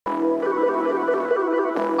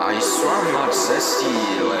I swear I'm not sassy,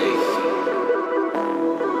 like.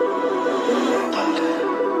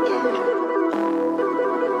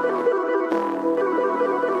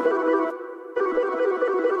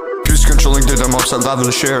 Controlling to them ups at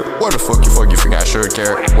Lavish Lair. What the fuck you think I sure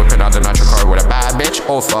care? Whipping out the nitro car with a bad bitch.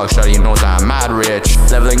 Oh fuck, shawty, you know that I'm mad rich.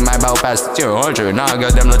 Leveling my battlepass to 200. Now I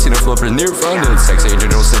got them Latina flippers near funded. Sex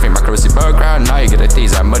agent, sniffing my crusty buttcrack. Now you get a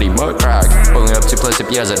tease that muddy buttcrack. Pulling up to Pleasant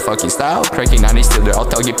Piazza fucking style. Cranking 90s till they're all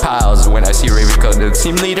tuggy piles. When I see Raven cut the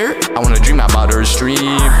team leader, I wanna dream about her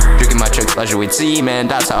stream. Drinking my chug pleasure with semen.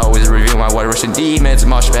 That's how I always review my white Russian demons.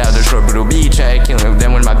 Moshpits, the short Brutal Beachhead. Killing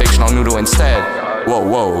them with my big schlong noodle instead. Whoa,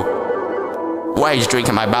 whoa. Why he's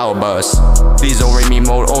drinking my battlebus? Please don't rate me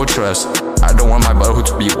mode ultras. I don't want my butthole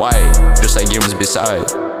to be white, just like games beside.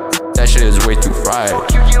 That shit is way too fried.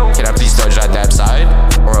 Can I please touch that side?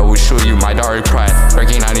 Or I will show you my dark pride.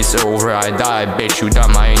 Breaking 90 so over I die. Bitch, you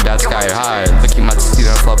dumb, I ain't that sky high. Looking my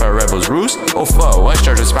Tina flop at Rebels roost. Oh fuck, why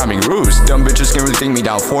charge spamming roost? Dumb bitches can really take me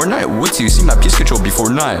down Fortnite. What's you see my piece control before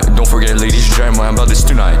night? Don't forget ladies and gentlemen, I'm about this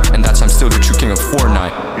tonight. And that's I'm still the true king of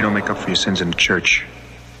Fortnite. You don't make up for your sins in the church.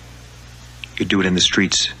 You do it in the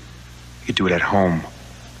streets. You do it at home.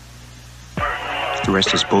 The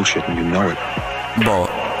rest is bullshit and you know it. Bro,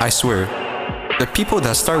 I swear, the people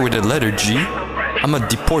that start with the letter G, I'ma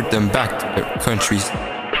deport them back to their countries.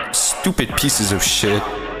 Stupid pieces of shit.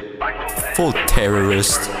 Full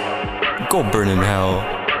terrorists. Go burn in hell.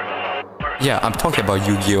 Yeah, I'm talking about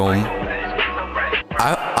you, Guillaume.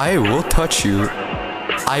 I will touch you.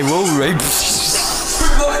 I will rape you.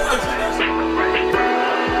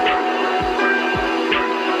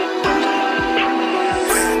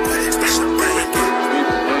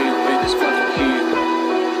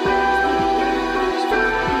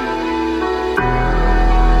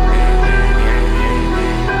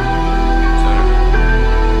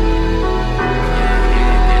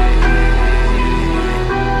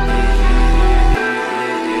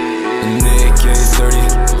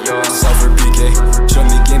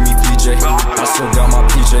 I still got my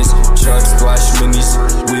PJs, chug, splash minis,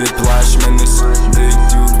 whiplash menace, big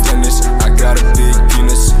dude Dennis, I got a big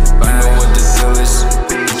penis, I know what the deal is,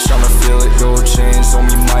 tryna feel it, gold chains on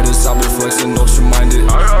me Midas, I've been flexing, don't you mind it,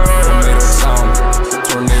 Tomato Town,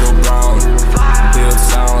 Tornado Brown, build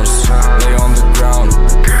sounds, lay on the ground,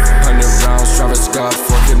 100 rounds, Travis Scott,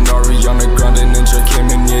 fucking Ariana Grande, Ninja came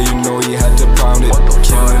in, yeah you know he had to pound it,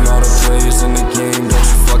 killing all the players in the game, don't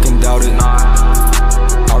you fucking doubt it.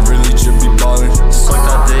 I really should be ballin'. Suck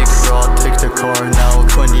that dick, bro, take the car now.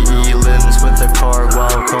 20 E-limbs with the car, wow.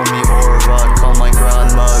 Call me Aura, call my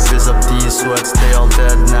grandma. Viz up these sweats, they all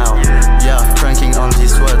dead now. Yeah, cranking on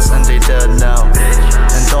these sweats and they dead now.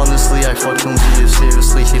 And honestly, I fucked him to you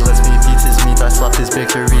seriously. He lets me beat his meat, I slapped his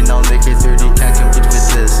bakery. Now Nick 30 can't compete with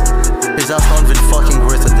this. His ass not really fucking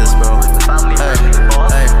worth it, this bro.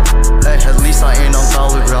 Hey, at least I ain't on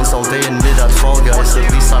battlegrounds all day in mid at Fall Guys.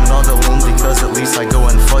 At least I'm not alone because at least I go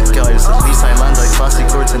and fuck guys. At least I land like classic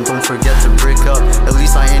chords and don't forget to break up. At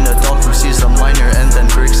least I ain't a dog who sees a minor and then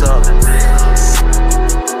breaks up.